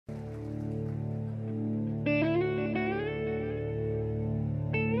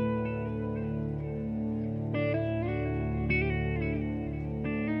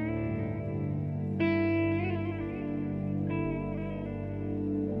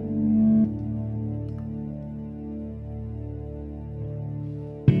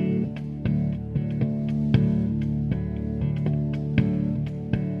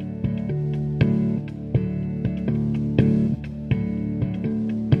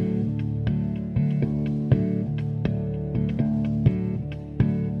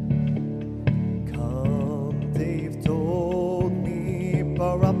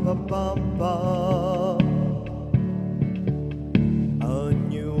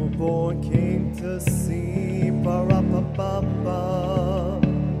born king to see. Ba-ra-ba-ba-ba.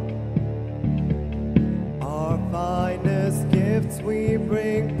 Our finest gifts we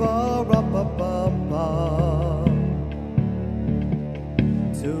bring. Ba-ra-ba-ba-ba.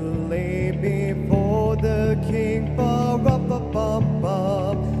 To lay before the king. Ba-ra-ba-ba-ba.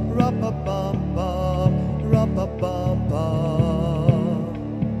 Ra-ba-ba-ba. Ra-ba-ba-ba.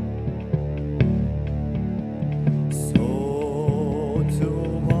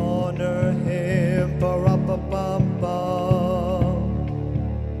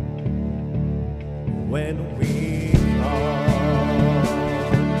 When we come,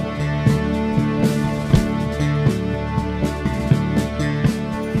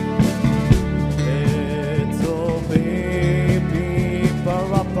 little baby,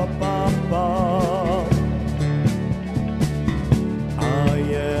 ba-ra-ba-ba-ba. I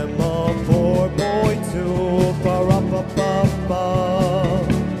am a poor boy too, ba-ra-ba-ba-ba.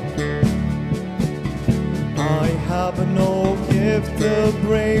 I have no gift to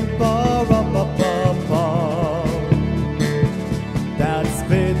bring, ba-ra-ba-ba. That's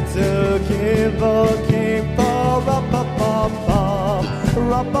fit to give a king. Ba-ra-ba-ba-ba,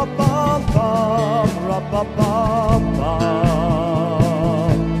 ra-ba-ba-ba, ra-ba-ba-ba.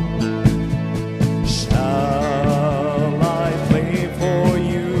 Shall I play for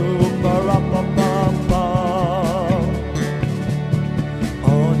you, ba-ra-ba-ba-ba,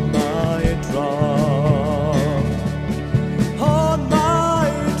 on my drum, on my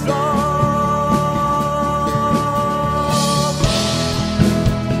drum.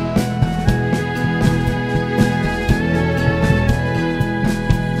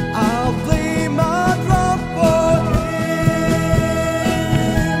 I'll play my drum for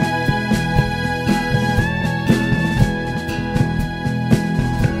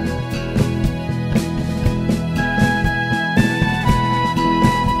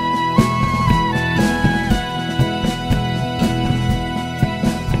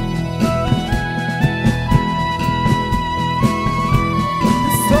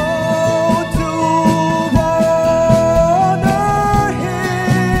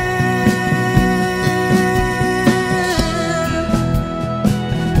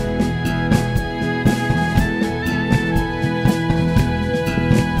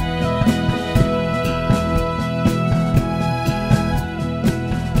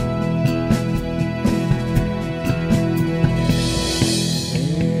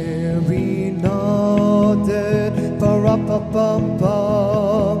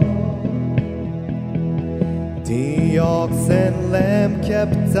the ox and lamb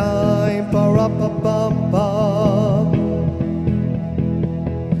kept time. Ba-ra-ba-ba-ba.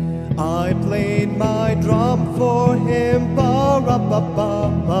 I played my drum for him.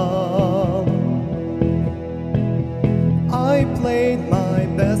 Ba-ra-ba-ba-ba. I played my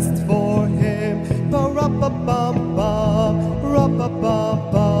best for him. Ba-ra-ba-ba-ba.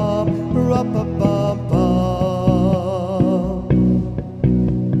 Ra-ba-ba-ba. Ra-ba-ba-ba.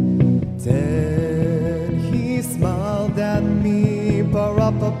 Then he smiled at me.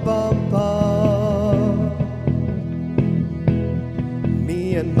 Ba-ra-ba-ba-ba.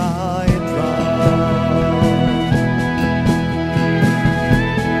 Me and my drum.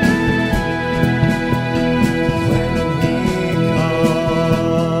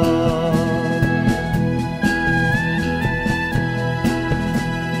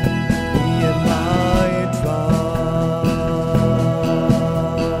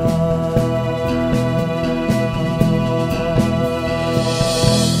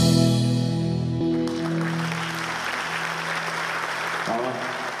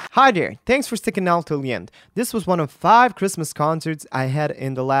 Hi there, thanks for sticking out till the end. This was one of 5 Christmas concerts I had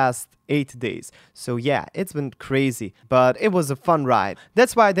in the last 8 days. So yeah, it's been crazy, but it was a fun ride.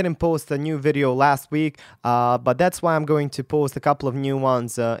 That's why I didn't post a new video last week, but that's why I'm going to post a couple of new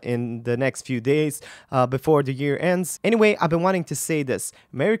ones in the next few days before the year ends. Anyway, I've been wanting to say this.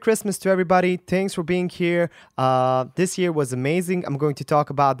 Merry Christmas to everybody. Thanks for being here. This year was amazing. I'm going to talk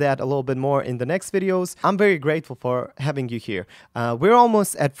about that a little bit more in the next videos. I'm very grateful for having you here. We're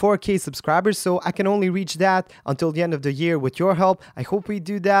almost at 4K subscribers, so I can only reach that until the end of the year with your help. I hope we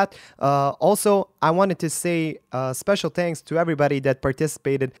do that. Also, I wanted to say special thanks to everybody that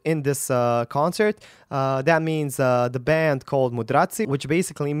participated in this concert. That means the band called Mudraci, which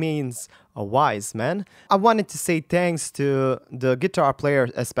basically means wise man. I wanted to say thanks to the guitar player,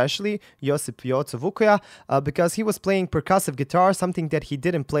 especially Josip Joco Vukoja, because he was playing percussive guitar, something that he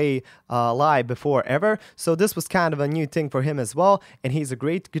didn't play live before ever. So this was kind of a new thing for him as well. And he's a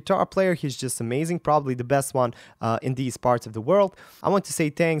great guitar player. He's just amazing, probably the best one in these parts of the world. I want to say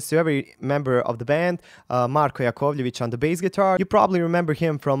thanks to every member of the band. Marko Jakovljevic on the bass guitar. You probably remember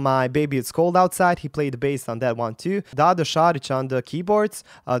him from my Baby It's Cold Outside. He played the bass on that one too. Dado Šarić on the keyboards.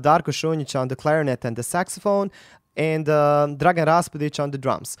 Darko Šunjić on the clarinet and the saxophone. And Dragan Raspudic on the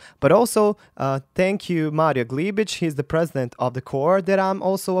drums. But also, thank you Mario Glibic, he's the president of the choir that I'm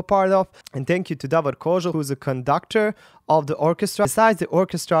also a part of. And thank you to Davor Kožul, who's a conductor of the orchestra. Besides the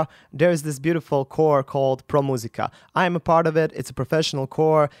orchestra, there is this beautiful choir called Pro Musica. I'm a part of it. It's a professional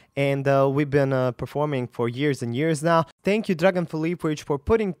choir, and we've been performing for years and years now. Thank you, Dragan Filipovic, for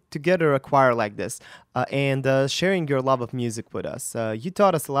putting together a choir like this and sharing your love of music with us. You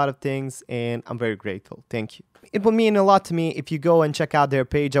taught us a lot of things, and I'm very grateful. Thank you. It would mean a lot to me if you go and check out their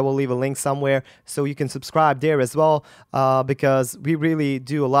page. I will leave a link somewhere so you can subscribe there as well, because we really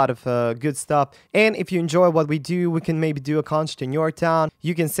do a lot of good stuff. And if you enjoy what we do, we can maybe do a concert in your town.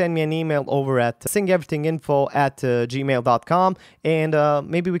 You can send me an email over at singeverythinginfo@gmail.com, and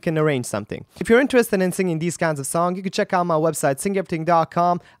maybe we can arrange something. If you're interested in singing these kinds of songs, you can check out my website,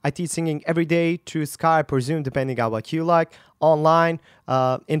 singeverything.com. I teach singing every day through Skype or Zoom, depending on what you like, online,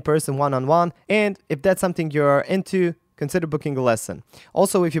 in person, one-on-one. And if that's something you're into, consider booking a lesson.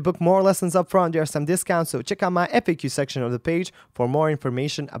 Also, if you book more lessons up front, there are some discounts, so check out my FAQ section of the page for more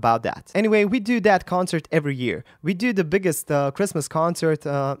information about that. Anyway, we do that concert every year. We do the biggest Christmas concert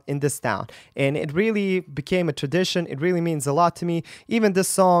in this town, and it really became a tradition. It really means a lot to me. Even this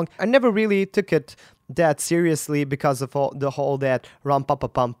song, I never really took it that seriously because of all the whole that rum pa pa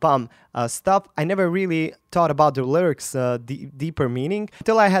pum pum stuff. I never really thought about the lyrics deeper meaning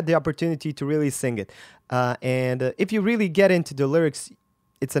until I had the opportunity to really sing it. And if you really get into the lyrics,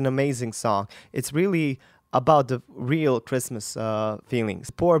 it's an amazing song. It's really about the real Christmas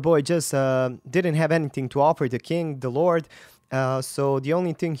feelings. Poor boy just didn't have anything to offer the king, the Lord, so the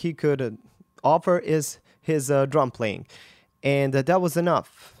only thing he could offer is his drum playing. And that was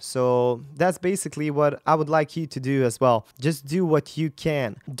enough. So that's basically what I would like you to do as well. Just do what you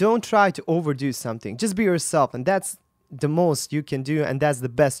can. Don't try to overdo something. Just be yourself, and that's the most you can do, and that's the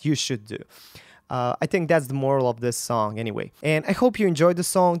best you should do. I think that's the moral of this song anyway. And I hope you enjoyed the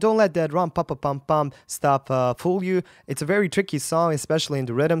song. Don't let that rum pa pa pum pum stuff fool you. It's a very tricky song, especially in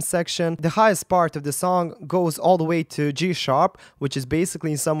the rhythm section. The highest part of the song goes all the way to G sharp, which is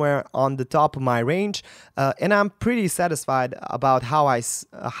basically somewhere on the top of my range. And I'm pretty satisfied about how I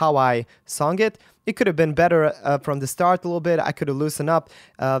sung it. It could have been better from the start a little bit. I could have loosened up.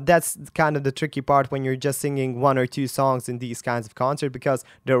 That's kind of the tricky part when you're just singing one or two songs in these kinds of concerts, because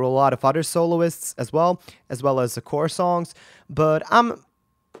there are a lot of other soloists as well as the core songs. But I'm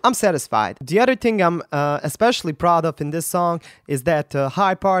satisfied. The other thing I'm especially proud of in this song is that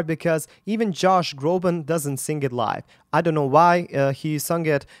high part, because even Josh Groban doesn't sing it live. I don't know why. He sung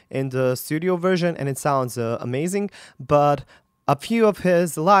it in the studio version and it sounds amazing, but a few of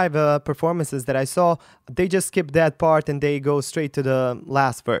his live performances that I saw, they just skip that part and they go straight to the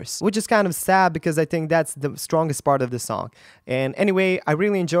last verse, which is kind of sad because I think that's the strongest part of the song. And anyway, I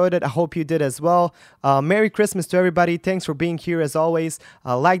really enjoyed it. I hope you did as well. Merry Christmas to everybody. Thanks for being here as always.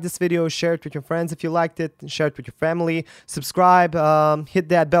 Like this video, share it with your friends if you liked it, share it with your family, subscribe, hit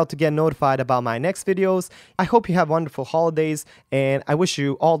that bell to get notified about my next videos. I hope you have wonderful holidays, and I wish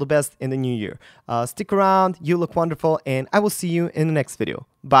you all the best in the new year. Stick around, you look wonderful, and I will see you in the next video.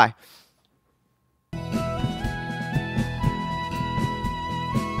 Bye.